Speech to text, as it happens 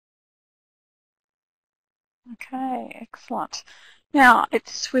Okay, excellent. Now,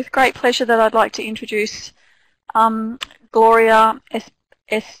 it's with great pleasure that I'd like to introduce Gloria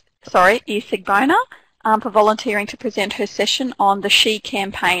Esegbona for volunteering to present her session on the She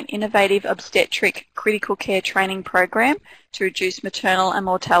Campaign, Innovative Obstetric Critical Care Training Program to Reduce Maternal and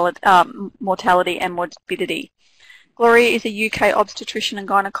Mortality and Morbidity. Gloria is a UK obstetrician and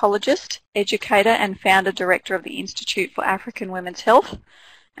gynaecologist, educator and founder director of the Institute for African Women's Health,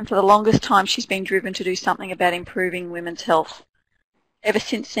 and for the longest time she's been driven to do something about improving women's health. Ever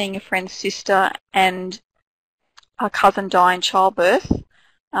since seeing a friend's sister and a cousin die in childbirth,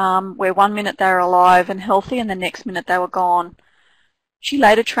 where one minute they were alive and healthy and the next minute they were gone. She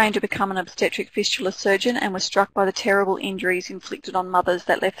later trained to become an obstetric fistula surgeon and was struck by the terrible injuries inflicted on mothers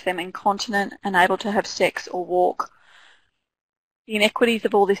that left them incontinent, unable to have sex or walk. The inequities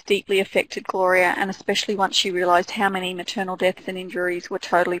of all this deeply affected Gloria, and especially once she realised how many maternal deaths and injuries were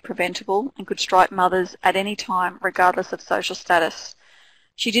totally preventable and could strike mothers at any time, regardless of social status.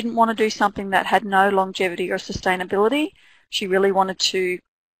 She didn't want to do something that had no longevity or sustainability. She really wanted to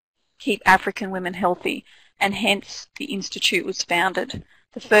keep African women healthy, and hence the Institute was founded,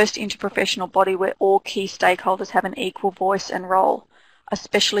 the first interprofessional body where all key stakeholders have an equal voice and role,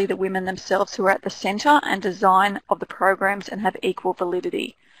 especially the women themselves who are at the centre and design of the programs and have equal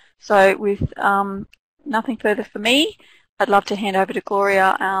validity. So with nothing further for me, I'd love to hand over to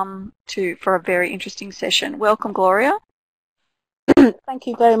Gloria for a very interesting session. Welcome, Gloria. Thank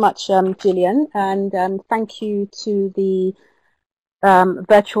you very much, Gillian, and thank you to the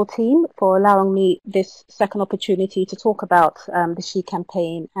virtual team for allowing me this second opportunity to talk about the She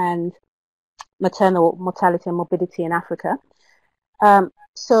Campaign and maternal mortality and morbidity in Africa. I've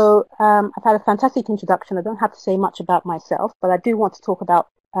had a fantastic introduction. I don't have to say much about myself, but I do want to talk about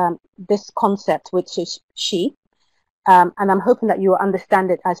this concept, which is she, and I'm hoping that you will understand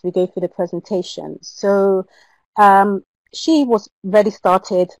it as we go through the presentation. So she was really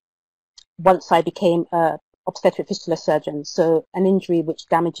started once I became a obstetric fistula surgeon, so an injury which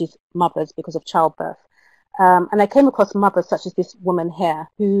damages mothers because of childbirth. And I came across mothers such as this woman here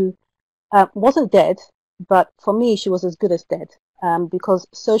who wasn't dead, but for me she was as good as dead, because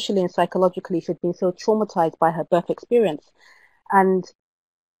socially and psychologically she'd been so traumatized by her birth experience. And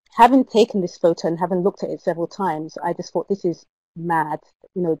having taken this photo and having looked at it several times, I just thought, this is mad.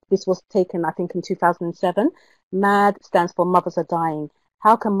 You know, this was taken, I think, in 2007. MAD stands for Mothers Are Dying.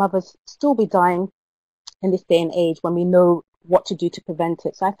 How can mothers still be dying in this day and age when we know what to do to prevent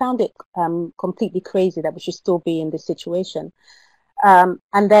it? So I found it completely crazy that we should still be in this situation. And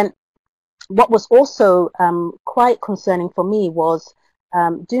then what was also quite concerning for me was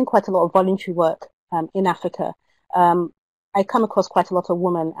doing quite a lot of voluntary work in Africa. I come across quite a lot of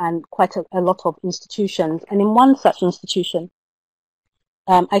women and quite a lot of institutions. And in one such institution,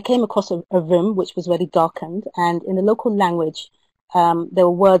 I came across a room which was very darkened, and in the local language, there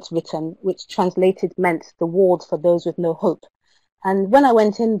were words written which translated meant the ward for those with no hope. And when I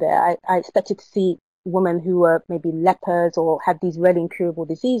went in there, I expected to see women who were maybe lepers or had these really incurable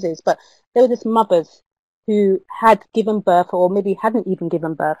diseases, but there were just mothers who had given birth or maybe hadn't even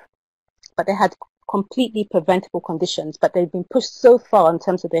given birth, but they had completely preventable conditions, but they'd been pushed so far in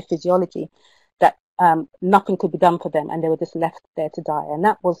terms of their physiology that nothing could be done for them, and they were just left there to die. And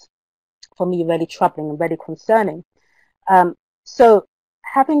that was, for me, really troubling and really concerning. So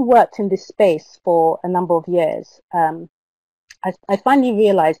having worked in this space for a number of years, I finally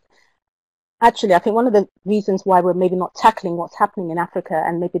realized, actually, I think one of the reasons why we're maybe not tackling what's happening in Africa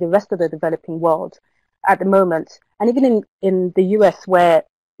and maybe the rest of the developing world at the moment, and even in the US where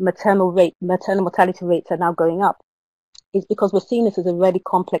maternal mortality rates are now going up, is because we're seeing this as a really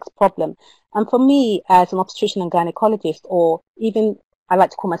complex problem. And for me, as an obstetrician and gynecologist, or even I like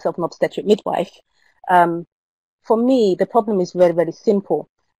to call myself an obstetric midwife, for me, the problem is very, very simple.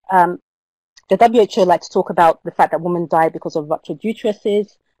 The WHO likes to talk about the fact that women die because of ruptured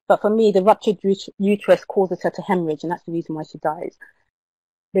uteruses, but for me, the ruptured uterus causes her to hemorrhage, and that's the reason why she dies.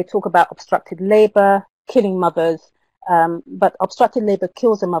 They talk about obstructed labor, killing mothers, but obstructed labor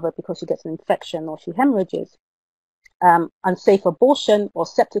kills a mother because she gets an infection or she hemorrhages. Unsafe abortion or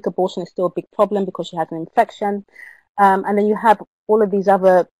septic abortion is still a big problem because she has an infection. And then you have all of these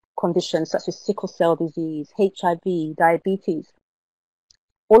other conditions such as sickle cell disease, HIV, diabetes.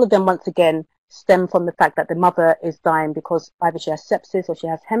 All of them, once again, stem from the fact that the mother is dying because either she has sepsis or she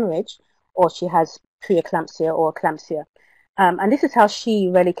has hemorrhage or she has preeclampsia or eclampsia. And this is how she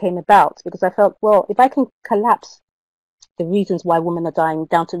really came about, because I felt, well, if I can collapse the reasons why women are dying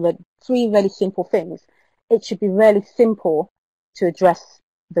down to three really simple things, it should be really simple to address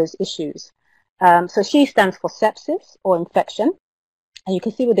those issues. So she stands for sepsis or infection. And you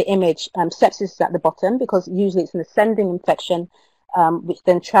can see with the image, sepsis is at the bottom because usually it's an ascending infection, which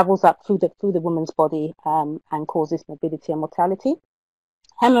then travels up through the woman's body and causes morbidity and mortality.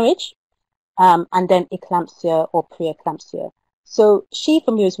 Hemorrhage, and then eclampsia or preeclampsia. So she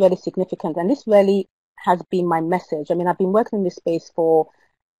for me is really significant, and this really has been my message. I mean, I've been working in this space for,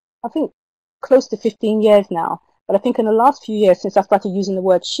 I think, close to 15 years now, but I think in the last few years since I started using the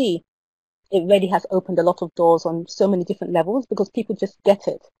word she, it really has opened a lot of doors on so many different levels because people just get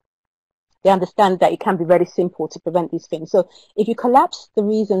it. They understand that it can be very simple to prevent these things. So if you collapse the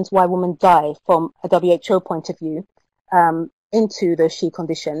reasons why women die from a WHO point of view into the she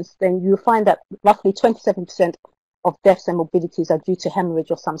conditions, then you'll find that roughly 27% of deaths and morbidities are due to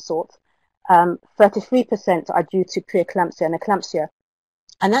hemorrhage of some sort. 33% are due to preeclampsia and eclampsia.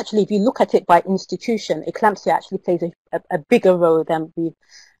 And actually, if you look at it by institution, eclampsia actually plays a bigger role than we've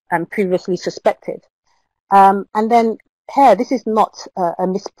previously suspected. And then here, this is not a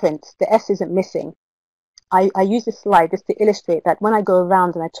misprint. The S isn't missing. I use this slide just to illustrate that when I go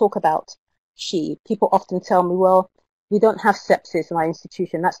around and I talk about she, people often tell me, well, we don't have sepsis in our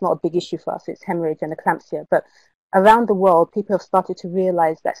institution. That's not a big issue for us. It's hemorrhage and eclampsia. But around the world, people have started to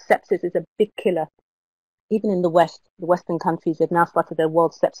realize that sepsis is a big killer. Even in the West, the Western countries, they've now started their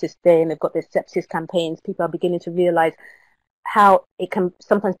World Sepsis Day and they've got their sepsis campaigns. People are beginning to realize how it can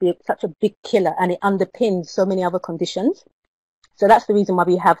sometimes be such a big killer and it underpins so many other conditions. So that's the reason why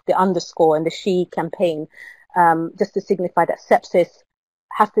we have the underscore and the she campaign, just to signify that sepsis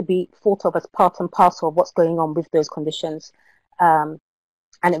has to be thought of as part and parcel of what's going on with those conditions. And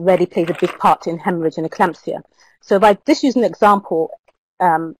it really plays a big part in hemorrhage and eclampsia. So if I just use an example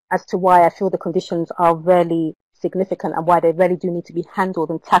as to why I feel the conditions are really significant and why they really do need to be handled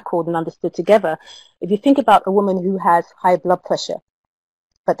and tackled and understood together. If you think about a woman who has high blood pressure,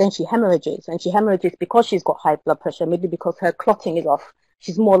 but then she hemorrhages, and she hemorrhages because she's got high blood pressure, maybe because her clotting is off,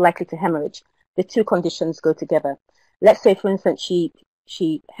 she's more likely to hemorrhage. The two conditions go together. Let's say, for instance,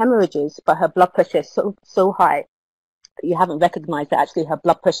 she hemorrhages, but her blood pressure is so high that you haven't recognized that actually her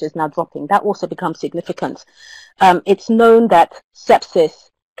blood pressure is now dropping. That also becomes significant. It's known that sepsis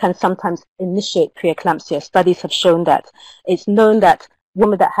can sometimes initiate preeclampsia. Studies have shown that. It's known that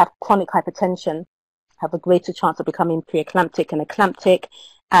women that have chronic hypertension have a greater chance of becoming preeclamptic and eclamptic,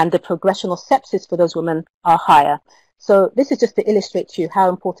 and the progression of sepsis for those women are higher. So this is just to illustrate to you how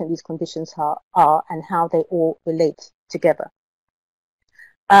important these conditions are and how they all relate together.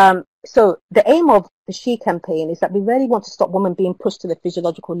 So the aim of the She campaign is that we really want to stop women being pushed to the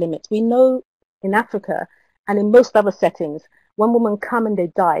physiological limits. We know in Africa and in most other settings, when women come and they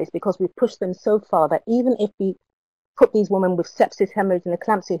die, it's because we push them so far that even if we put these women with sepsis, hemorrhage and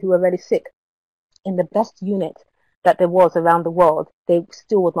eclampsia who are really sick in the best unit that there was around the world, they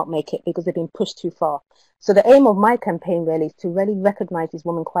still would not make it because they've been pushed too far. So the aim of my campaign really is to really recognize these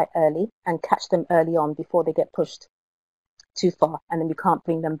women quite early and catch them early on before they get pushed too far and then we can't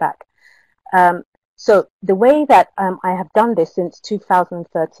bring them back. So the way that I have done this since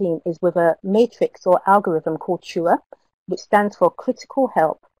 2013 is with a matrix or algorithm called CHUA, which stands for Critical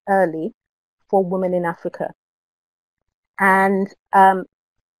Help Early for Women in Africa. And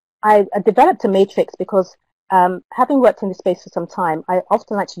I developed a matrix because having worked in this space for some time, I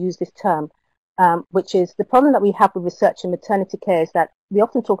often like to use this term, which is the problem that we have with research in maternity care is that we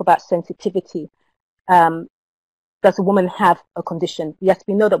often talk about sensitivity. Does a woman have a condition? Yes,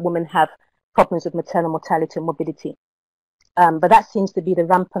 we know that women have problems with maternal mortality and morbidity, but that seems to be the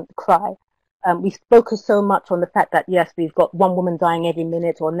rampant cry. We focus so much on the fact that, yes, we've got one woman dying every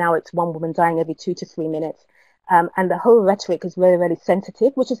minute, or now it's one woman dying every 2 to 3 minutes. And the whole rhetoric is very, very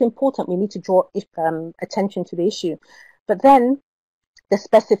sensitive, which is important. We need to draw attention to the issue. But then the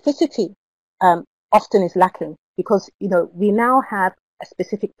specificity often is lacking because, you know, we now have a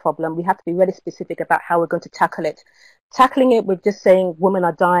specific problem. We have to be really specific about how we're going to tackle it. Tackling it with just saying women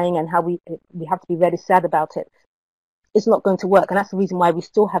are dying and how we have to be really sad about it is not going to work. And that's the reason why we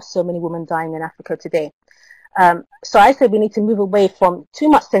still have so many women dying in Africa today. So I say we need to move away from too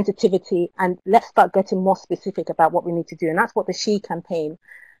much sensitivity and let's start getting more specific about what we need to do. And that's what the She campaign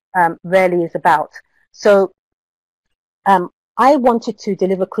really is about. So I wanted to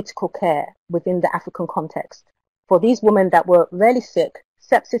deliver critical care within the African context for these women that were really sick,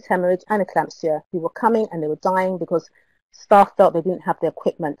 sepsis, hemorrhage and eclampsia, who were coming and they were dying because staff felt they didn't have the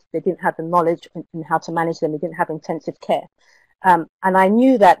equipment, they didn't have the knowledge in how to manage them, they didn't have intensive care. And I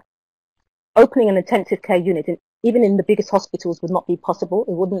knew that opening an intensive care unit, even in the biggest hospitals, would not be possible.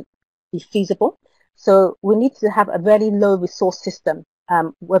 It wouldn't be feasible. So we need to have a very low resource system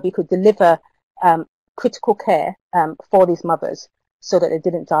where we could deliver critical care for these mothers so that they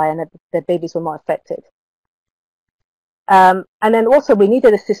didn't die and that their babies were not affected. And then also we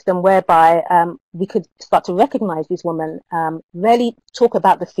needed a system whereby we could start to recognize these women, really talk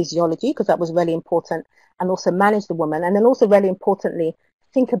about the physiology, because that was really important, and also manage the woman. And then also really importantly,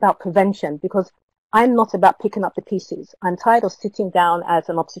 think about prevention, because I'm not about picking up the pieces. I'm tired of sitting down as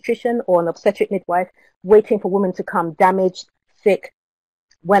an obstetrician or an obstetric midwife, waiting for women to come damaged, sick,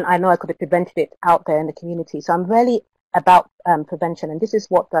 when I know I could have prevented it out there in the community. So I'm really about prevention, and this is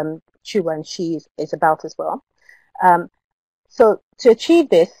what Chua and She is about as well. So to achieve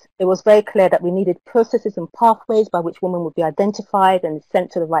this, it was very clear that we needed processes and pathways by which women would be identified and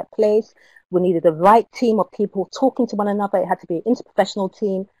sent to the right place. We needed the right team of people talking to one another. It had to be an interprofessional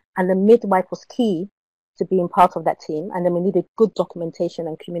team, and the midwife was key to being part of that team. And then we needed good documentation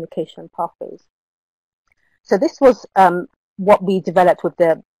and communication pathways. So this was what we developed with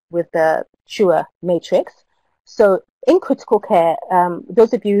the Chua matrix. So in critical care,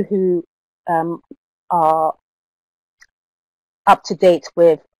 those of you who are up to date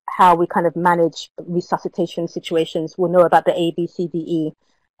with how we kind of manage resuscitation situations will know about the A, B, C, D, E.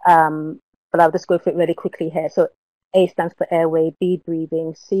 But I'll just go through it really quickly here. So A stands for airway, B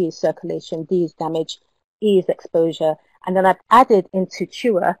breathing, C is circulation, D is damage, E is exposure. And then I've added into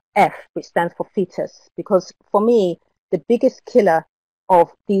Chua F, which stands for fetus, because for me, the biggest killer of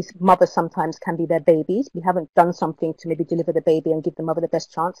these mothers sometimes can be their babies. We haven't done something to maybe deliver the baby and give the mother the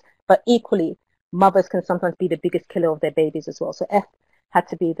best chance, but equally, mothers can sometimes be the biggest killer of their babies as well. So F had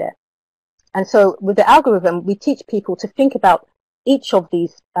to be there. And so with the algorithm, we teach people to think about each of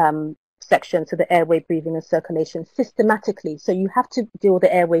these sections, so the airway, breathing, and circulation, systematically. So you have to deal with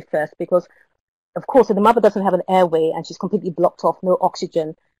the airway first, because of course, if the mother doesn't have an airway and she's completely blocked off, no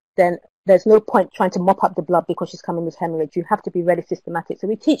oxygen, then there's no point trying to mop up the blood because she's coming with hemorrhage. You have to be really systematic. So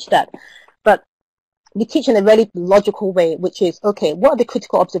we teach that. But we teach in a really logical way, which is, okay, what are the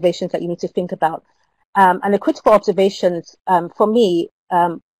critical observations that you need to think about? And the critical observations, for me,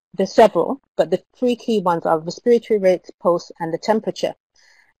 there's several, but the three key ones are respiratory rate, pulse, and the temperature.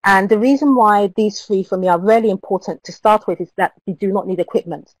 And the reason why these three for me are really important to start with is that we do not need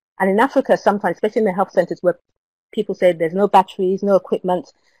equipment. And in Africa, sometimes, especially in the health centers where people say there's no batteries, no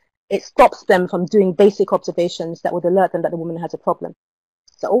equipment, it stops them from doing basic observations that would alert them that the woman has a problem.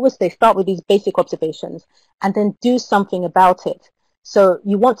 So always they start with these basic observations and then do something about it. So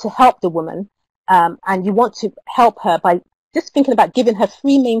you want to help the woman, and you want to help her by just thinking about giving her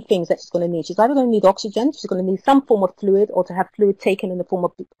three main things that she's going to need. She's either going to need oxygen, she's going to need some form of fluid, or to have fluid taken in the form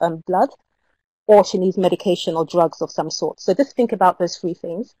of blood, or she needs medication or drugs of some sort. So just think about those three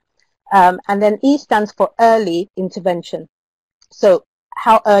things. And then E stands for early intervention. So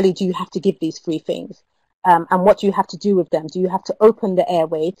how early do you have to give these three things? And what do you have to do with them? Do you have to open the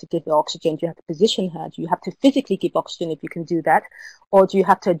airway to give her oxygen? Do you have to position her? Do you have to physically give oxygen if you can do that? Or do you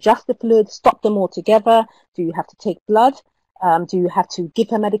have to adjust the fluid, stop them all together? Do you have to take blood? Do you have to give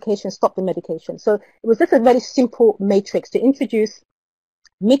her medication, stop the medication? So it was just a very simple matrix to introduce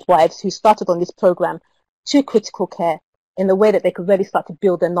midwives who started on this program to critical care in the way that they could really start to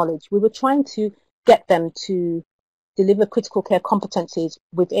build their knowledge. We were trying to get them to deliver critical care competencies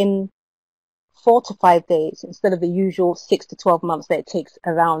within 4 to 5 days instead of the usual 6 to 12 months that it takes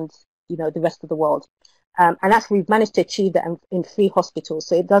around, the rest of the world. And actually we've managed to achieve that in 3 hospitals,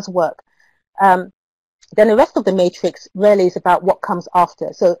 so it does work. Then the rest of the matrix really is about what comes after.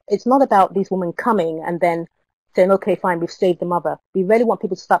 So it's not about these women coming and then saying, okay, fine, we've saved the mother. We really want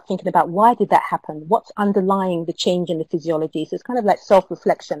people to start thinking about why did that happen? What's underlying the change in the physiology? So it's kind of like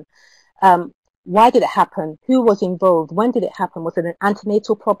self-reflection. Why did it happen? Who was involved? When did it happen? Was it an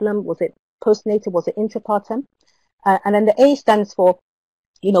antenatal problem? Was it postnatal? Was it intrapartum? And then the A stands for,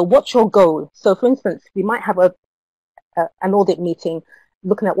 what's your goal? So for instance, we might have an audit meeting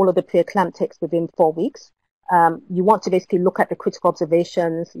looking at all of the preeclamptics within 4 weeks. You want to basically look at the critical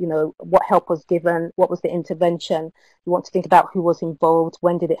observations, what help was given, what was the intervention. You want to think about who was involved,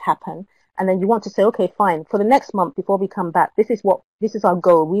 when did it happen. And then you want to say, okay, fine, for the next month before we come back, this is our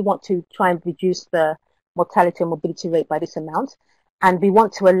goal. We want to try and reduce the mortality and morbidity rate by this amount. And we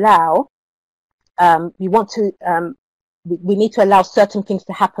want to allow, we need to allow certain things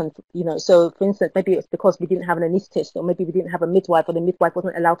to happen, So for instance, maybe it's because we didn't have an anaesthetist, or maybe we didn't have a midwife, or the midwife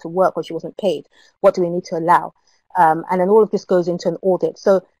wasn't allowed to work, or she wasn't paid. What do we need to allow? And then all of this goes into an audit.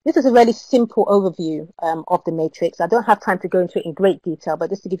 So this is a really simple overview of the matrix. I don't have time to go into it in great detail, but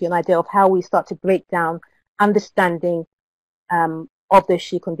just to give you an idea of how we start to break down understanding of those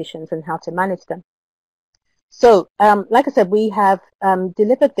SHE conditions and how to manage them. So, like I said, we have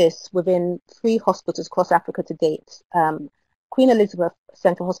delivered this within 3 hospitals across Africa to date. Queen Elizabeth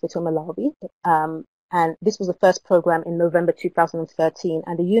Central Hospital, Malawi, and this was the first program in November 2013,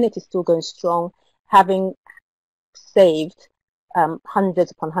 and the unit is still going strong, having saved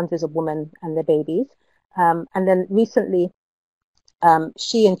hundreds upon hundreds of women and their babies. And then recently,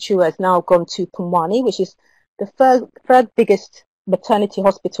 she and Chua has now gone to Pumwani, which is the third biggest maternity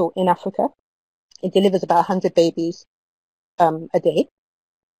hospital in Africa. It delivers about 100 babies a day.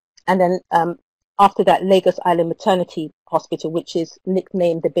 And then after that, Lagos Island Maternity Hospital, which is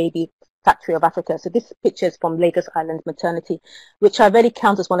nicknamed the Baby Factory of Africa. So this picture is from Lagos Island Maternity, which I really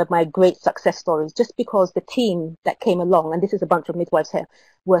count as one of my great success stories, just because the team that came along, and this is a bunch of midwives here,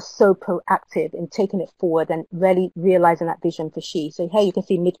 were so proactive in taking it forward and really realizing that vision for She. So here you can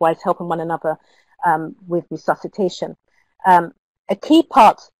see midwives helping one another with resuscitation. A key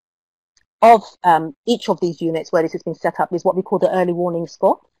part of each of these units where this has been set up is what we call the early warning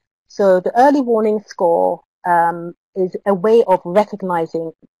score. So the early warning score is a way of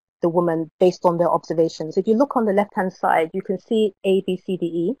recognizing the woman based on their observations. If you look on the left-hand side, you can see A, B, C, D,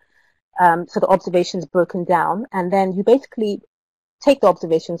 E. So the observations broken down, and then you basically take the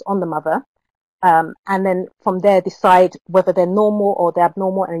observations on the mother, and then from there decide whether they're normal or they're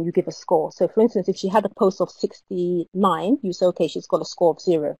abnormal, and you give a score. So for instance, if she had a post of 69, you say, okay, she's got a score of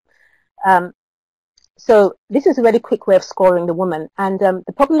 0. So this is a really quick way of scoring the woman. And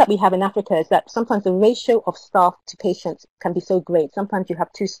the problem that we have in Africa is that sometimes the ratio of staff to patients can be so great. Sometimes you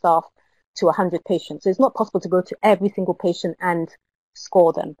have 2 staff to 100 patients. So it's not possible to go to every single patient and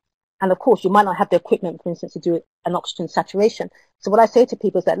score them. And of course, you might not have the equipment, for instance, to do an oxygen saturation. So what I say to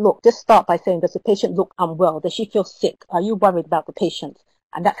people is that, look, just start by saying, does the patient look unwell? Does she feel sick? Are you worried about the patient?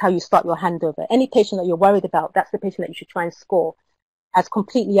 And that's how you start your handover. Any patient that you're worried about, that's the patient that you should try and score as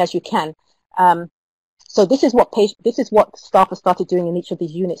completely as you can. So this is what staff have started doing in each of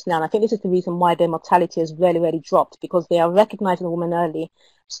these units now. And I think this is the reason why their mortality has really, really dropped, because they are recognizing the woman early,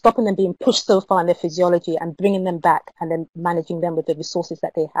 stopping them being pushed so far in their physiology and bringing them back and then managing them with the resources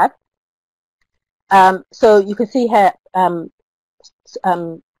that they have. So you can see here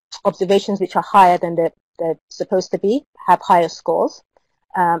observations which are higher than they're supposed to be have higher scores.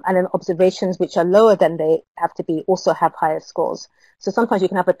 And then observations which are lower than they have to be also have higher scores. So sometimes you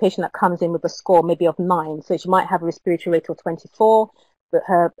can have a patient that comes in with a score maybe of 9. So she might have a respiratory rate of 24, but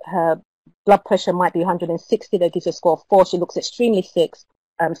her blood pressure might be 160. That gives her a score of 4. She looks extremely sick.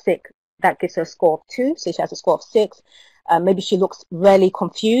 That gives her a score of 2. So she has a score of 6. Maybe she looks really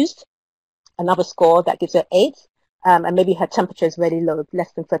confused. Another score that gives her 8. And maybe her temperature is really low,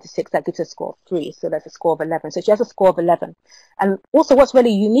 less than 36. That gives her a score of 3. So that's a score of 11. So she has a score of 11. And also what's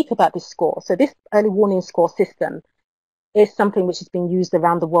really unique about this score, so this early warning score system is something which is being used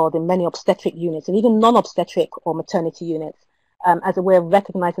around the world in many obstetric units and even non-obstetric or maternity units as a way of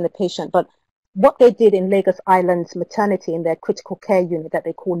recognizing the patient. But what they did in Lagos Island's maternity in their critical care unit that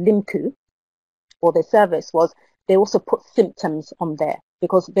they call LIMCU, or their service, was they also put symptoms on there,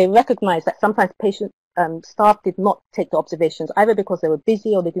 because they recognized that sometimes patient staff did not take the observations either because they were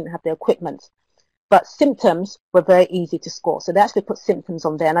busy or they didn't have their equipment. But symptoms were very easy to score. So they actually put symptoms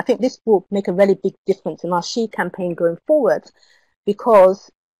on there. And I think this will make a really big difference in our She campaign going forward, because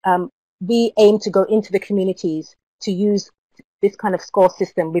we aim to go into the communities to use this kind of score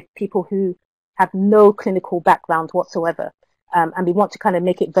system with people who have no clinical background whatsoever. And we want to kind of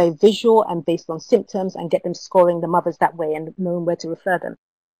make it very visual and based on symptoms and get them scoring the mothers that way and knowing where to refer them.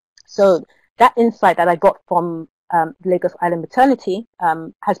 So that insight that I got from Lagos Island Maternity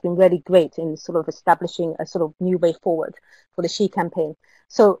has been really great in sort of establishing a sort of new way forward for the She campaign.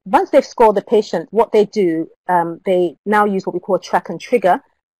 So once they've scored the patient, what they do, they now use what we call a track and trigger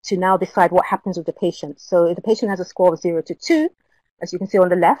to now decide what happens with the patient. So if the patient has a score of 0 to 2, as you can see on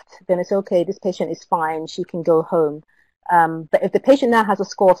the left, then it's okay, this patient is fine, she can go home. But if the patient now has a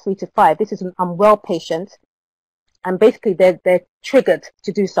score of 3 to 5, this is an unwell patient, and basically they're triggered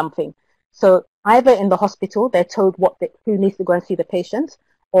to do something. So either in the hospital, they're told who needs to go and see the patient,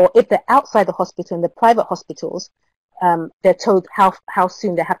 or if they're outside the hospital in the private hospitals, they're told how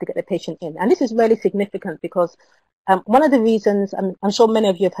soon they have to get the patient in. And this is really significant because one of the reasons, I'm sure many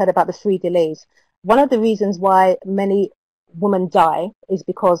of you have heard about the 3 delays. One of the reasons why many women die is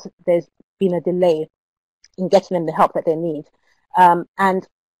because there's been a delay in getting them the help that they need. And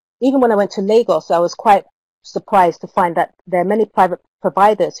even when I went to Lagos, I was quite surprised to find that there are many private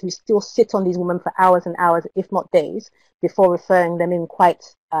providers who still sit on these women for hours and hours, if not days, before referring them in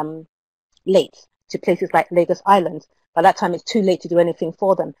quite late to places like Lagos Island. By that time, it's too late to do anything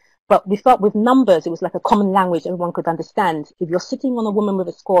for them. But we felt with numbers, it was like a common language everyone could understand. If you're sitting on a woman with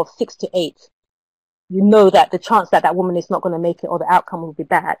a score of 6 to 8, you know that the chance that that woman is not going to make it or the outcome will be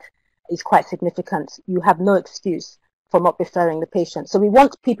bad is quite significant. You have no excuse for not referring the patient. So we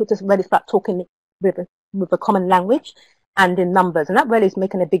want people to really start talking with a common language and in numbers, and that really is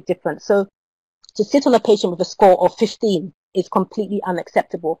making a big difference. So To sit on a patient with a score of 15 is completely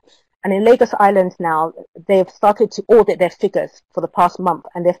unacceptable. And in Lagos Island now, they've started to audit their figures for the past month,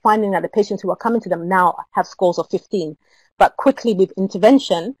 and they're finding that the patients who are coming to them now have scores of 15. But quickly with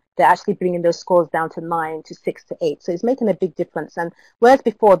intervention, they're actually bringing those scores down to 9 to 6 to 8. So it's making a big difference. And whereas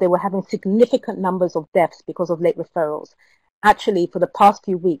before they were having significant numbers of deaths because of late referrals, actually for the past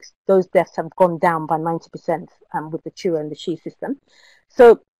few weeks, those deaths have gone down by 90% with the CHUA and the SHE system.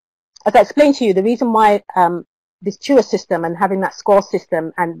 So as I explained to you, the reason why this CHUA system and having that score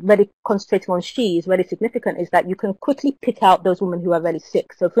system and really concentrating on SHE is really significant is that you can quickly pick out those women who are really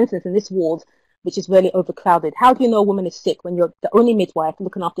sick. So for instance, in this ward, which is really overcrowded, how do you know a woman is sick when you're the only midwife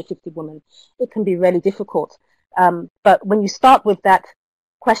looking after 50 women? It can be really difficult. But when you start with that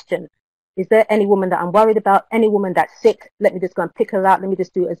question, is there any woman that I'm worried about, any woman that's sick? Let me just go and pick her out. Let me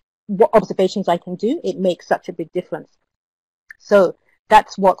just do what observations I can do. It makes such a big difference. So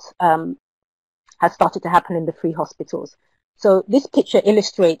that's what has started to happen in the free hospitals. So this picture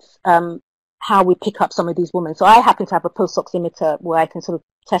illustrates how we pick up some of these women. So I happen to have a pulse oximeter where I can sort of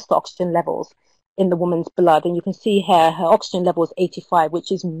test the oxygen levels in the woman's blood. And you can see here her oxygen level is 85,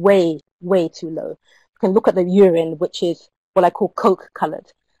 which is way, way too low. You can look at the urine, which is what I call Coke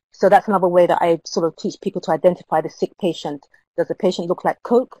colored. So that's another way that I sort of teach people to identify the sick patient. Does the patient look like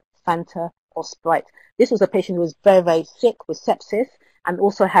Coke, Fanta, or Sprite? This was a patient who was very, very sick with sepsis and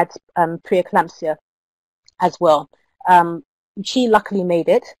also had preeclampsia as well. She luckily made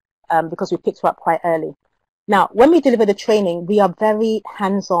it because we picked her up quite early. Now, when we deliver the training, we are very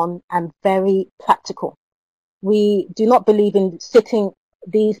hands-on and very practical. We do not believe in sitting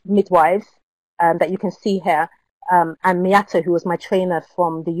these midwives that you can see here, and Miata, who was my trainer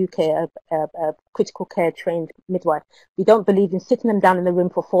from the UK, a critical care trained midwife. We don't believe in sitting them down in the room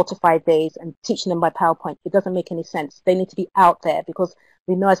for 4 to 5 days and teaching them by PowerPoint. It doesn't make any sense. They need to be out there because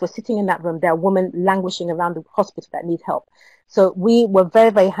we know as we're sitting in that room, there are women languishing around the hospital that need help. So we were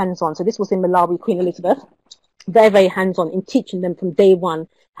very, very hands-on. So this was in Malawi, Queen Elizabeth. Very, very hands-on in teaching them from day one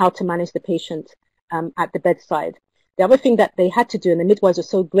how to manage the patient at the bedside. The other thing that they had to do, and the midwives are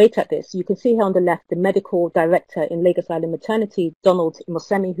so great at this, you can see here on the left, the medical director in Lagos Island Maternity, Donald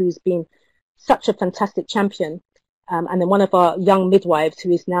Imosemi, who's been such a fantastic champion, and then one of our young midwives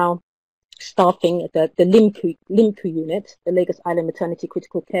who is now staffing the LIMCU unit, the Lagos Island Maternity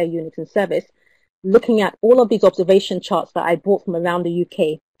Critical Care Unit and Service, looking at all of these observation charts that I brought from around the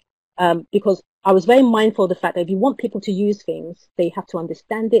UK, because I was very mindful of the fact that if you want people to use things, they have to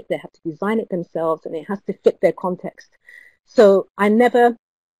understand it, they have to design it themselves, and it has to fit their context. So I never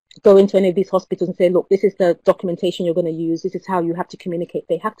go into any of these hospitals and say, look, this is the documentation you're going to use, this is how you have to communicate.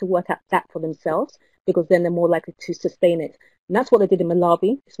 They have to work out that for themselves, because then they're more likely to sustain it. And that's what they did in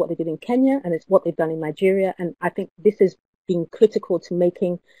Malawi, it's what they did in Kenya, and it's what they've done in Nigeria. And I think this has been critical to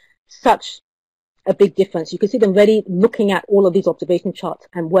making such a big difference. You can see them really looking at all of these observation charts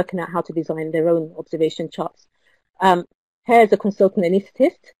and working out how to design their own observation charts. Here's a consultant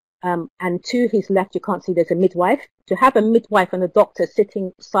anaesthetist, and to his left, you can't see there's a midwife. To have a midwife and a doctor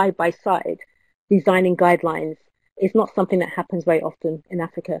sitting side by side designing guidelines is not something that happens very often in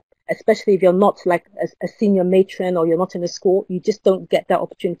Africa, especially if you're not like a senior matron or you're not in a school. You just don't get that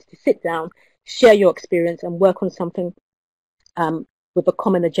opportunity to sit down, share your experience, and work on something with a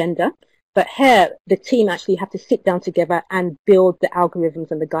common agenda. But here, the team actually have to sit down together and build the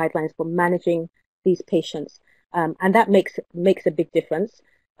algorithms and the guidelines for managing these patients. And that makes a big difference.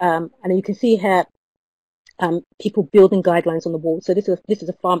 And you can see here, people building guidelines on the wall. So this is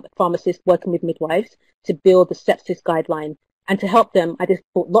a pharmacist working with midwives to build the sepsis guideline. And to help them, I just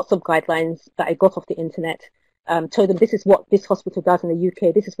bought lots of guidelines that I got off the internet. Told them this is what this hospital does in the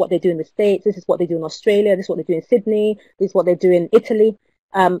UK, this is what they do in the States, this is what they do in Australia, this is what they do in Sydney, this is what they do in Italy.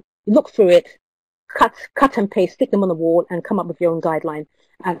 Look through it, cut and paste, stick them on the wall, and come up with your own guideline.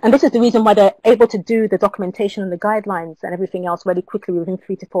 And this is the reason why they're able to do the documentation and the guidelines and everything else really quickly within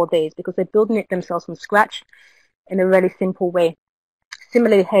 3 to 4 days, because they're building it themselves from scratch in a really simple way.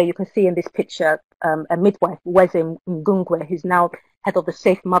 Similarly here, you can see in this picture a midwife, Weze Ngungwe, who's now head of the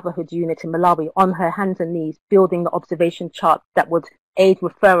Safe Motherhood Unit in Malawi, on her hands and knees, building the observation chart that would aid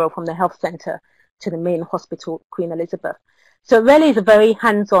referral from the health center to the main hospital, Queen Elizabeth. So it really is a very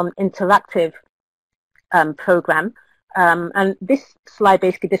hands-on, interactive program. And this slide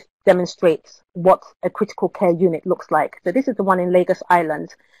basically just demonstrates what a critical care unit looks like. So this is the one in Lagos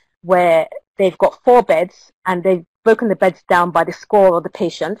Island, where they've got 4 beds and they've broken the beds down by the score of the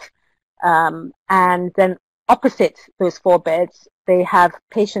patient. And then opposite those 4 beds, they have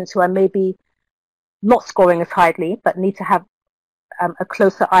patients who are maybe not scoring as highly, but need to have a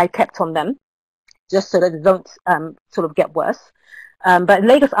closer eye kept on them, just so that they don't sort of get worse. But in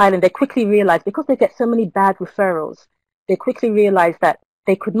Lagos Island, they quickly realized, because they get so many bad referrals, they quickly realized that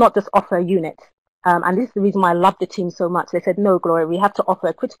they could not just offer a unit. And this is the reason why I love the team so much. They said, no, Gloria, we have to offer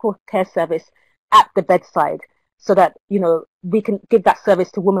a critical care service at the bedside so that, you know, we can give that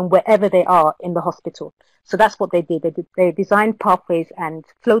service to women wherever they are in the hospital. So that's what they did. They designed pathways and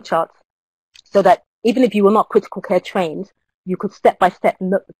flowcharts so that even if you were not critical care trained, you could step by step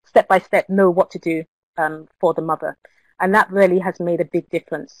know what to do for the mother. And that really has made a big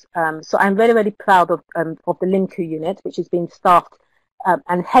difference. So I'm very, very proud of the LINCU unit, which has been staffed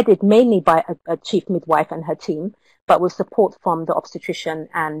and headed mainly by a chief midwife and her team, but with support from the obstetrician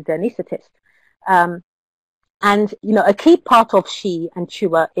and the anaesthetist. And, you know, a key part of SHE and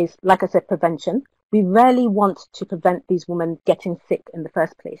CHUA is, like I said, prevention. We rarely want to prevent these women getting sick in the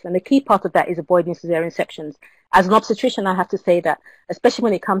first place. And the key part of that is avoiding cesarean sections. As an obstetrician, I have to say that, especially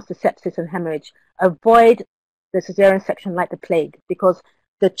when it comes to sepsis and hemorrhage, avoid the cesarean section like the plague, because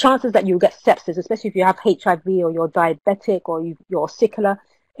the chances that you get sepsis, especially if you have HIV or you're diabetic or you're sickler,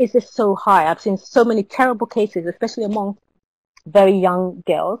 is just so high. I've seen so many terrible cases, especially among very young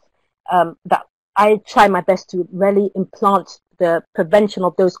girls, that I try my best to really implant the prevention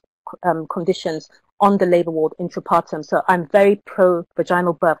of those conditions on the labor ward intrapartum. So I'm very pro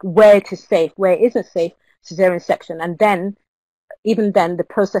vaginal birth, where it is safe, where it isn't safe, cesarean section. And then, even then, the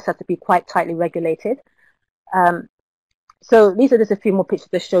process has to be quite tightly regulated. So these are just a few more pictures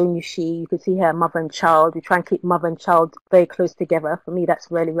just showing you SHE. You can see here mother and child. We try and keep mother and child very close together. For me, that's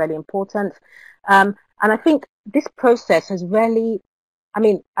really, really important. And I think this process has really, I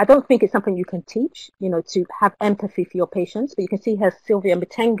mean, I don't think it's something you can teach, you know, to have empathy for your patients. But you can see here Sylvia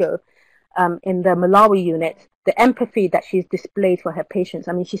Mitengo in the Malawi unit, the empathy that she's displayed for her patients.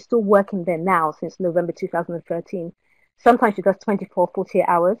 I mean, she's still working there now since November 2013. Sometimes she does 24, 48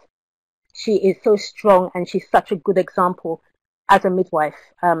 hours. She is so strong, and she's such a good example as a midwife.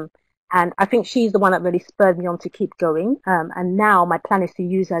 And I think she's the one that really spurred me on to keep going. And now my plan is to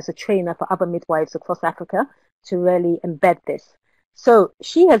use her as a trainer for other midwives across Africa to really embed this. So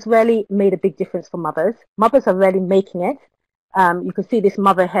she has really made a big difference for mothers. Mothers are really making it. You can see this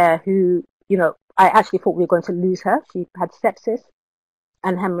mother here who, you know, I actually thought we were going to lose her. She had sepsis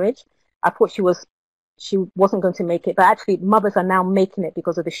and hemorrhage. I thought she wasn't going to make it, but actually mothers are now making it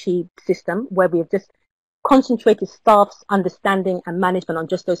because of the SHE system, where we have just concentrated staff's understanding and management on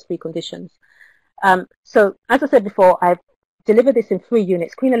just those three conditions. So as I said before, I've delivered this in 3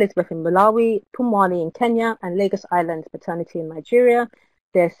 units: Queen Elizabeth in Malawi, Pumwani in Kenya, and Lagos Island Maternity in Nigeria.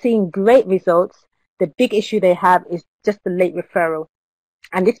 They're seeing great results. The big issue they have is just the late referral.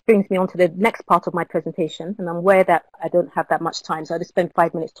 And this brings me on to the next part of my presentation. And I'm aware that I don't have that much time, so I'll just spend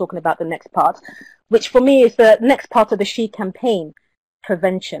 5 minutes talking about the next part, which for me is the next part of the SHE campaign: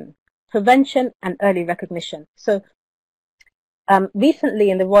 prevention. Prevention and early recognition. So recently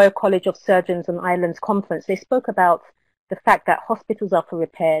in the Royal College of Surgeons and Islands conference, they spoke about the fact that hospitals are for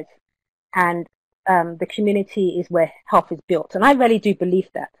repairs and the community is where health is built. And I really do believe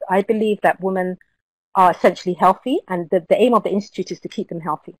that. I believe that women are essentially healthy, and the aim of the Institute is to keep them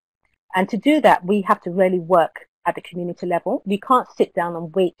healthy. And to do that, we have to really work at the community level. We can't sit down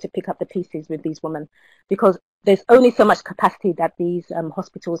and wait to pick up the pieces with these women, because there's only so much capacity that these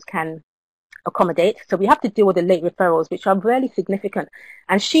hospitals can accommodate. So we have to deal with the late referrals, which are really significant.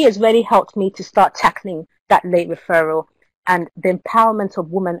 And SHE has really helped me to start tackling that late referral and the empowerment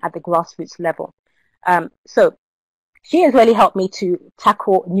of women at the grassroots level. So SHE has really helped me to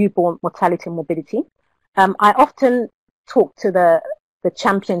tackle newborn mortality and morbidity. I often talk to the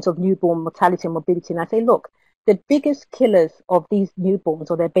champions of newborn mortality and morbidity, and I say, look, the biggest killers of these newborns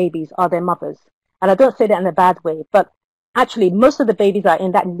or their babies are their mothers. And I don't say that in a bad way, but actually most of the babies that are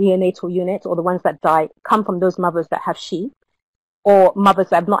in that neonatal unit, or the ones that die, come from those mothers that have SHE, or mothers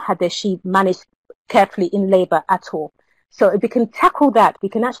that have not had their SHE managed carefully in labor at all. So if we can tackle that, we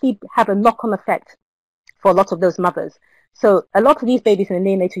can actually have a knock-on effect for a lot of those mothers. So a lot of these babies in the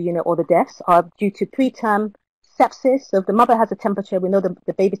neonatal unit, or the deaths, are due to preterm sepsis. So if the mother has a temperature, we know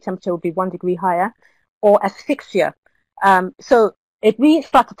the baby's temperature will be 1 degree higher, or asphyxia. So if we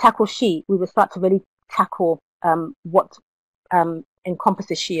start to tackle SHE, we will start to really tackle what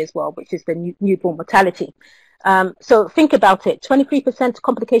encompasses SHE as well, which is the newborn mortality. So think about it. 23%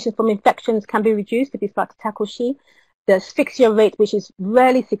 complications from infections can be reduced if we start to tackle SHE. The asphyxia rate, which is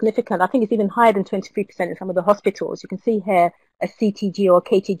really significant, I think it's even higher than 23% in some of the hospitals. You can see here a CTG or a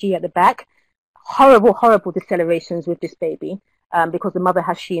KTG at the back. Horrible, horrible decelerations with this baby because the mother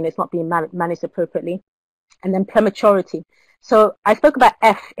has SHE and it's not being managed appropriately. And then prematurity. So I spoke about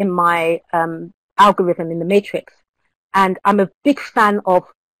F in my algorithm in the matrix. And I'm a big fan of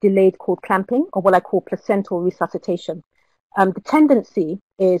delayed cord clamping, or what I call placental resuscitation. the tendency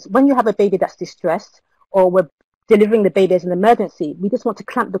is when you have a baby that's distressed, or we're delivering the baby as an emergency, we just want to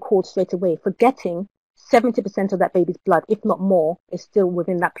clamp the cord straight away, forgetting 70% of that baby's blood, if not more, is still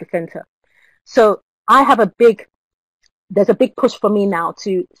within that placenta. So I have there's a big push for me now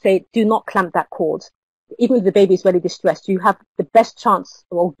to say, do not clamp that cord. Even if the baby is really distressed, you have the best chance,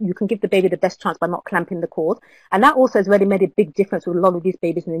 or you can give the baby the best chance by not clamping the cord. And that also has really made a big difference with a lot of these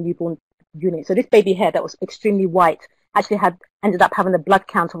babies in the newborn unit. So this baby here that was extremely white actually ended up having a blood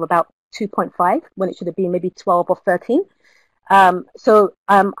count of about 2.5 when it should have been maybe 12 or 13.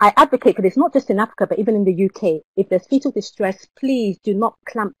 I advocate for this, not just in Africa, but even in the UK. If there's fetal distress, please do not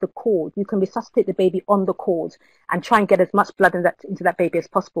clamp the cord. You can resuscitate the baby on the cord and try and get as much blood into that baby as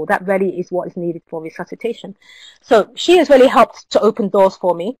possible. That really is what is needed for resuscitation. So she has really helped to open doors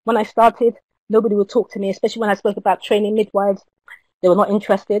for me. When I started, nobody would talk to me, especially when I spoke about training midwives. They were not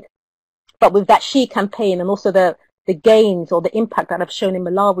interested. But with that She campaign and also the gains or the impact that I've shown in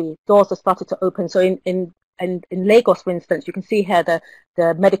Malawi, doors have started to open. So in Lagos, for instance, you can see here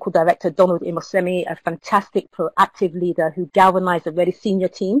the medical director, Donald Imosemi, a fantastic proactive leader who galvanized a very senior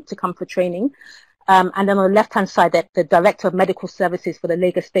team to come for training. And then on the left-hand side, the director of medical services for the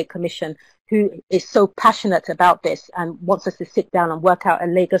Lagos State Commission, who is so passionate about this and wants us to sit down and work out a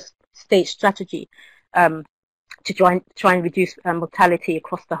Lagos State strategy to try and reduce mortality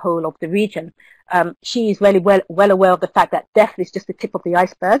across the whole of the region. She is really well aware of the fact that death is just the tip of the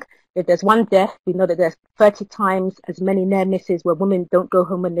iceberg. If there's one death, we know that there's 30 times as many near misses where women don't go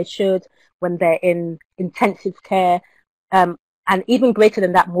home when they should, when they're in intensive care. And even greater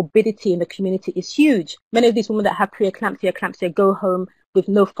than that, morbidity in the community is huge. Many of these women that have preeclampsia go home with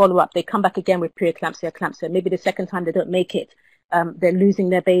no follow-up. They come back again with preeclampsia. Maybe the second time they don't make it. They're losing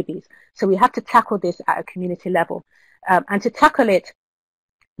their babies. So we have to tackle this at a community level. And to tackle it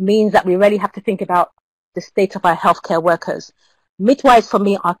means that we really have to think about the state of our healthcare workers. Midwives for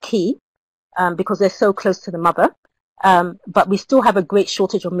me are key because they're so close to the mother. But we still have a great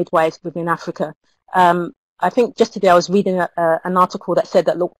shortage of midwives within Africa. I think just today I was reading an article that said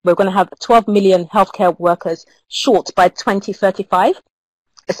that, look, we're going to have 12 million healthcare workers short by 2035,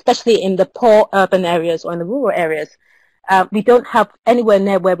 especially in the poor urban areas or in the rural areas. We don't have anywhere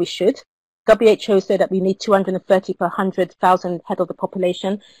near where we should. WHO said that we need 230 per 100,000 head of the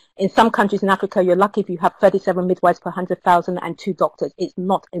population. In some countries in Africa, you're lucky if you have 37 midwives per 100,000 and 2 doctors. It's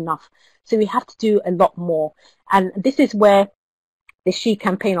not enough. So we have to do a lot more. And this is where the She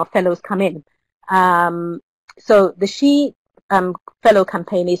campaign or fellows come in. So the She fellow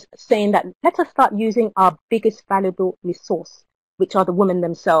campaign is saying that let us start using our biggest valuable resource, which are the women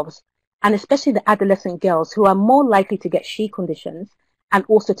themselves, and especially the adolescent girls who are more likely to get She conditions and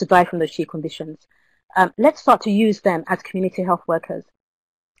also to die from those She conditions. Let's start to use them as community health workers.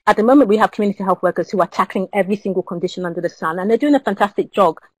 At the moment, we have community health workers who are tackling every single condition under the sun, and they're doing a fantastic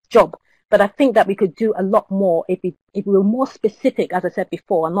job. But I think that we could do a lot more if we were more specific, as I said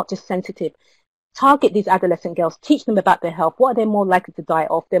before, and not just sensitive. Target these adolescent girls, teach them about their health. What are they more likely to die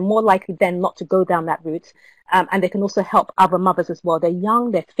of? They're more likely then not to go down that route. And they can also help other mothers as well. They're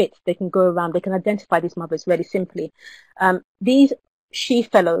young, they're fit, they can go around, they can identify these mothers really simply. These She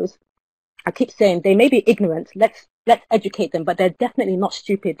fellows, I keep saying, they may be ignorant. Let's educate them, but they're definitely not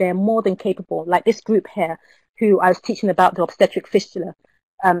stupid. They're more than capable. Like this group here, who I was teaching about the obstetric fistula.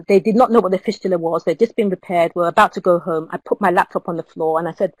 They did not know what the fistula was. They'd just been repaired. We're about to go home. I put my laptop on the floor and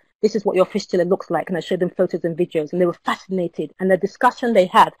I said, this is what your fistula looks like. And I showed them photos and videos, and they were fascinated. And the discussion they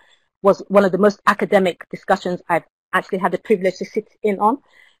had was one of the most academic discussions I've actually had the privilege to sit in on.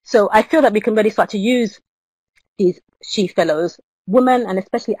 So I feel that we can really start to use these She fellows, women and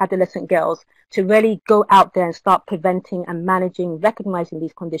especially adolescent girls, to really go out there and start preventing and managing, recognizing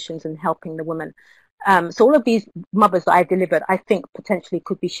these conditions and helping the women. So all of these mothers that I've delivered, I think potentially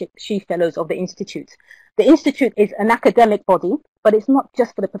could be She fellows of the Institute. The Institute is an academic body, but it's not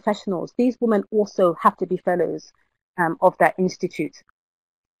just for the professionals. These women also have to be fellows of that Institute.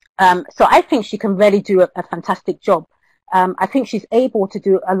 So I think she can really do a fantastic job. I think she's able to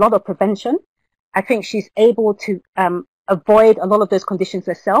do a lot of prevention. I think she's able to avoid a lot of those conditions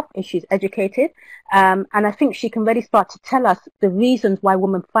herself if she's educated. And I think she can really start to tell us the reasons why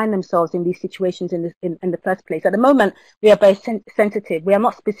women find themselves in these situations in the first place. At the moment, we are very sensitive. We are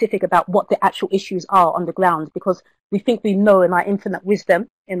not specific about what the actual issues are on the ground because we think we know in our infinite wisdom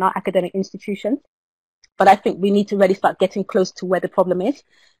in our academic institutions. But I think we need to really start getting close to where the problem is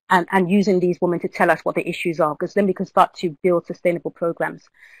and using these women to tell us what the issues are, because then we can start to build sustainable programs.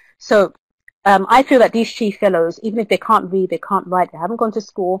 So I feel that these She fellows, even if they can't read, they can't write, they haven't gone to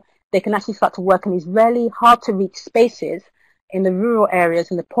school, they can actually start to work in these really hard to reach spaces in the rural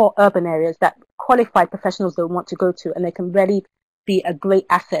areas, in the poor urban areas that qualified professionals don't want to go to, and they can really be a great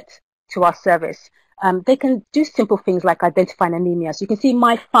asset to our service. They can do simple things like identifying anemia. So you can see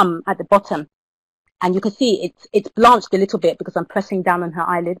my thumb at the bottom, and you can see it's blanched a little bit because I'm pressing down on her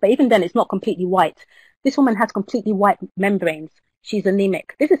eyelid, but even then it's not completely white. This woman has completely white membranes. She's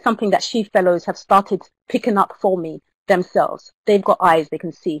anemic. This is something that SHE fellows have started picking up for me themselves. They've got eyes, they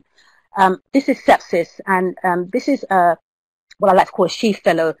can see. This is sepsis, and this is what I like to call a SHE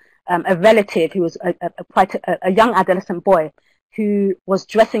fellow, a relative who was quite a young adolescent boy who was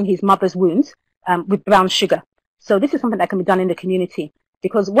dressing his mother's wounds with brown sugar. So this is something that can be done in the community,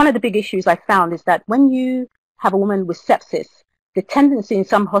 because one of the big issues I found is that when you have a woman with sepsis, the tendency in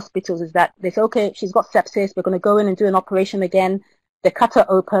some hospitals is that they say, okay, she's got sepsis, we're going to go in and do an operation again. They cut her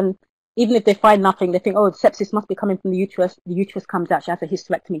open. Even if they find nothing, they think, oh, the sepsis must be coming from the uterus. The uterus comes out, she has a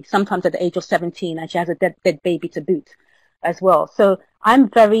hysterectomy, sometimes at the age of 17, and she has a dead baby to boot as well. So I'm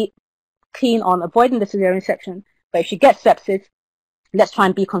very keen on avoiding the cesarean section, but if she gets sepsis, let's try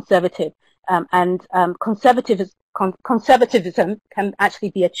and be conservative. Conservatism can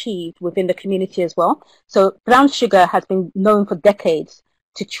actually be achieved within the community as well. So brown sugar has been known for decades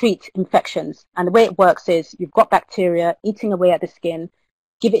to treat infections. And the way it works is you've got bacteria eating away at the skin,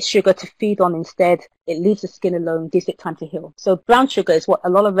 give it sugar to feed on instead, it leaves the skin alone, gives it time to heal. So brown sugar is what a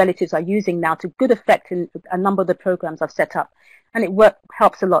lot of relatives are using now to good effect in a number of the programs I've set up. And it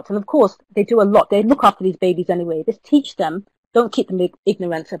helps a lot. And of course, they do a lot. They look after these babies anyway. Just teach them. Don't keep them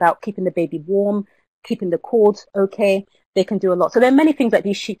ignorant about keeping the baby warm, keeping the cords okay. They can do a lot. So there are many things that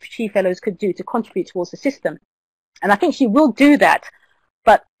these SHE fellows could do to contribute towards the system. And I think she will do that,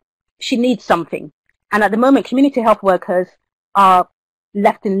 but she needs something. And at the moment, community health workers are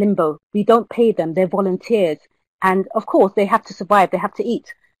left in limbo. We don't pay them. They're volunteers. And of course, they have to survive. They have to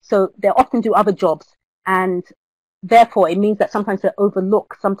eat. So they often do other jobs. And therefore, it means that sometimes they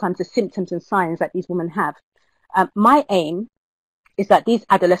overlook sometimes the symptoms and signs that these women have. My aim is that these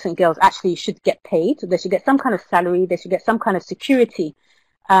adolescent girls actually should get paid. They should get some kind of salary. They should get some kind of security.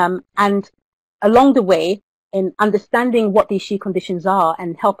 And along the way, in understanding what these SHE conditions are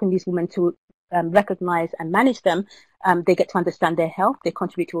and helping these women to recognize and manage them, they get to understand their health. They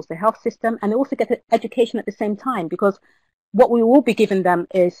contribute towards the health system, and they also get education at the same time, because what we will be giving them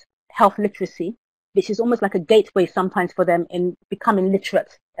is health literacy, which is almost like a gateway sometimes for them in becoming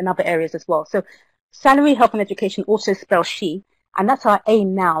literate in other areas as well. So salary, health, and education also spells SHE. And that's our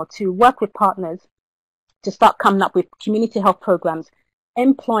aim now, to work with partners to start coming up with community health programs,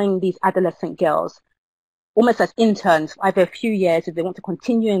 employing these adolescent girls almost as interns, either a few years. If they want to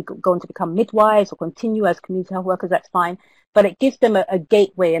continue and go on to become midwives or continue as community health workers, that's fine. But it gives them a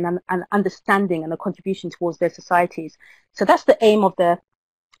gateway and an understanding and a contribution towards their societies. So that's the aim of the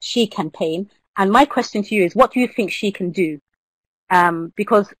SHE campaign. And my question to you is, what do you think SHE can do?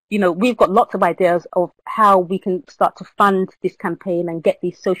 Because, you know, we've got lots of ideas of how we can start to fund this campaign and get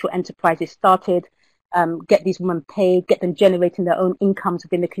these social enterprises started, get these women paid, get them generating their own incomes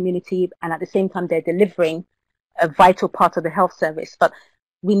within the community, and at the same time they're delivering a vital part of the health service. But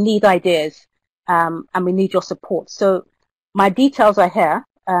we need ideas, and we need your support. So my details are here.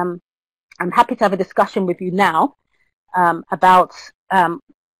 I'm happy to have a discussion with you now about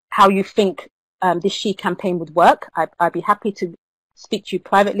how you think this SHE campaign would work. I'd be happy to speak to you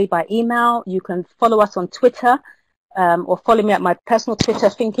privately by email. You can follow us on Twitter, or follow me at my personal Twitter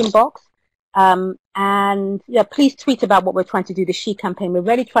thinking box. And yeah, please tweet about what we're trying to do, the SHE campaign. We're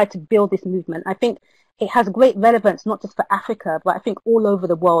really trying to build this movement. I think it has great relevance, not just for Africa, but I think all over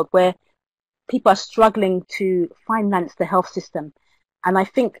the world, where people are struggling to finance the health system. And I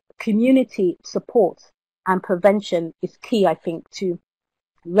think community support and prevention is key, I think, to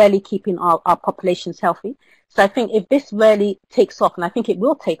really keeping our populations healthy. So I think if this really takes off, and I think it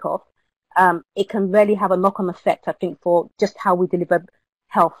will take off, it can really have a knock-on effect, I think, for just how we deliver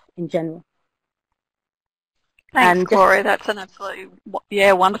health in general. Thanks, Gloria. That's an absolutely,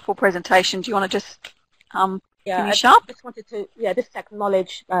 wonderful presentation. Do you want to just finish up? I just wanted to, just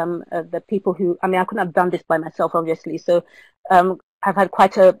acknowledge the people who, I couldn't have done this by myself, obviously. So I've had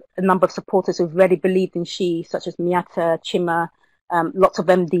quite a number of supporters who've really believed in SHE, such as Miata, Chima, lots of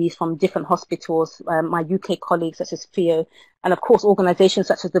MDs from different hospitals, my UK colleagues such as Theo, and of course organisations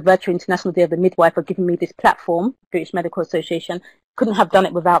such as the Virtual International Day of the Midwife for giving me this platform, British Medical Association. Couldn't have done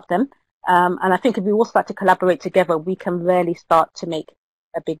it without them. And I think if we all start to collaborate together, we can really start to make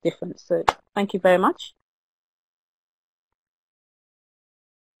a big difference. So thank you very much.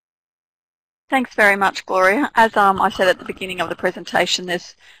 Thanks very much, Gloria. As I said at the beginning of the presentation,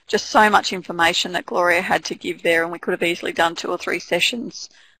 there's just so much information that Gloria had to give there, and we could have easily done 2 or 3 sessions.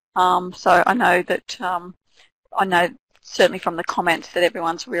 So I know that certainly from the comments that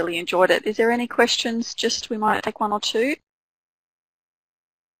everyone's really enjoyed it. Is there any questions? Just we might take one or two.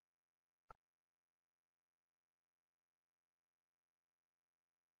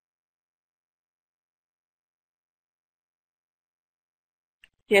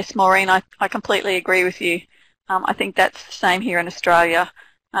 Yes, Maureen, I completely agree with you. I think that's the same here in Australia.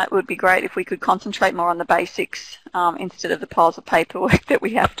 It would be great if we could concentrate more on the basics instead of the piles of paperwork that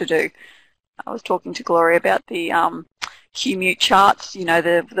we have to do. I was talking to Gloria about the Q-mute charts, you know,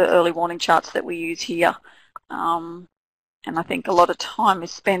 the early warning charts that we use here. And I think a lot of time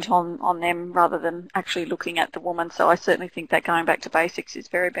is spent on them rather than actually looking at the woman. So I certainly think that going back to basics is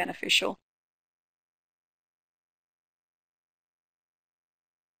very beneficial.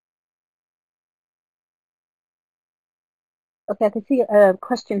 Okay, I can see a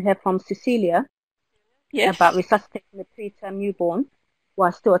question here from Cecilia. Yes. About resuscitating the preterm newborn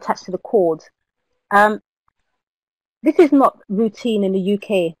while still attached to the cord. This is not routine in the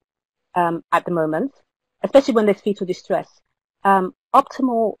UK at the moment, especially when there's fetal distress.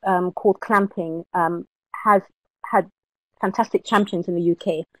 Optimal cord clamping has had fantastic champions in the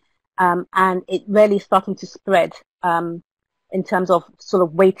UK, and it really is starting to spread in terms of sort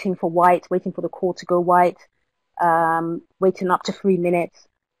of waiting for the cord to go white, waiting up to 3 minutes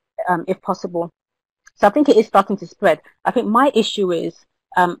if possible. So I think it is starting to spread. I think my issue is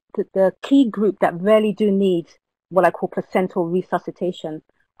the key group that really do need what I call placental resuscitation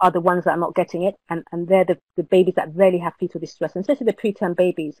are the ones that are not getting it, and they're the babies that really have fetal distress, and especially the preterm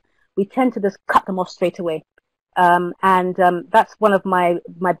babies. We tend to just cut them off straight away. That's one of my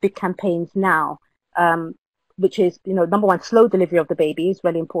big campaigns now, which is, you know, number one, slow delivery of the baby is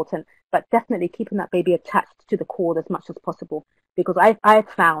really important, but definitely keeping that baby attached to the cord as much as possible. Because I've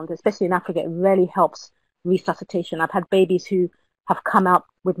found, especially in Africa, it really helps resuscitation. I've had babies who have come out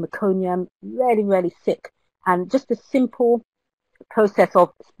with meconium, really, really sick. And just the simple process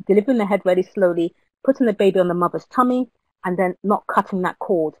of delivering the head really slowly, putting the baby on the mother's tummy, and then not cutting that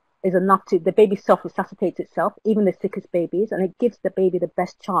cord is enough to, the baby self-resuscitates itself, even the sickest babies, and it gives the baby the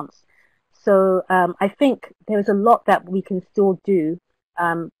best chance. So I think there is a lot that we can still do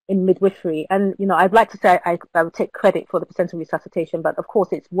in midwifery. And, you know, I'd like to say I would take credit for the placental resuscitation, but of course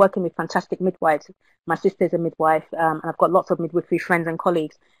it's working with fantastic midwives. My sister's a midwife, and I've got lots of midwifery friends and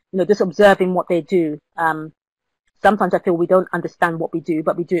colleagues, you know, just observing what they do. Sometimes I feel we don't understand what we do,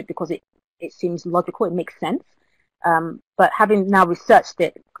 but we do it because it seems logical, it makes sense. But having now researched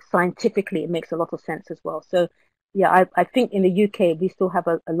it scientifically, it makes a lot of sense as well. So yeah, I think in the UK, we still have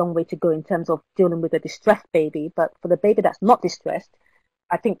a long way to go in terms of dealing with a distressed baby. But for the baby that's not distressed,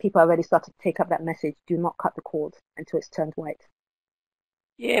 I think people are already starting to take up that message. Do not cut the cord until it's turned white.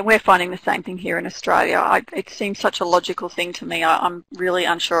 Yeah, we're finding the same thing here in Australia. It seems such a logical thing to me. I'm really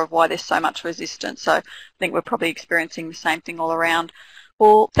unsure of why there's so much resistance. So I think we're probably experiencing the same thing all around.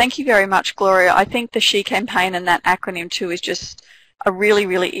 Well, thank you very much, Gloria. I think the SHE campaign and that acronym too is just a really,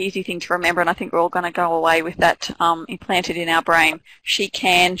 really easy thing to remember, and I think we're all going to go away with that implanted in our brain. She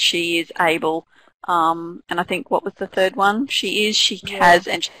can, she is able, and I think, what was the third one? She is, she has,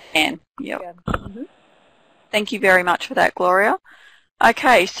 and she can. Yep. Yeah. Mm-hmm. Thank you very much for that, Gloria.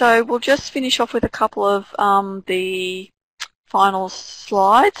 Okay, so we'll just finish off with a couple of the final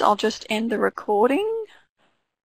slides. I'll just end the recording.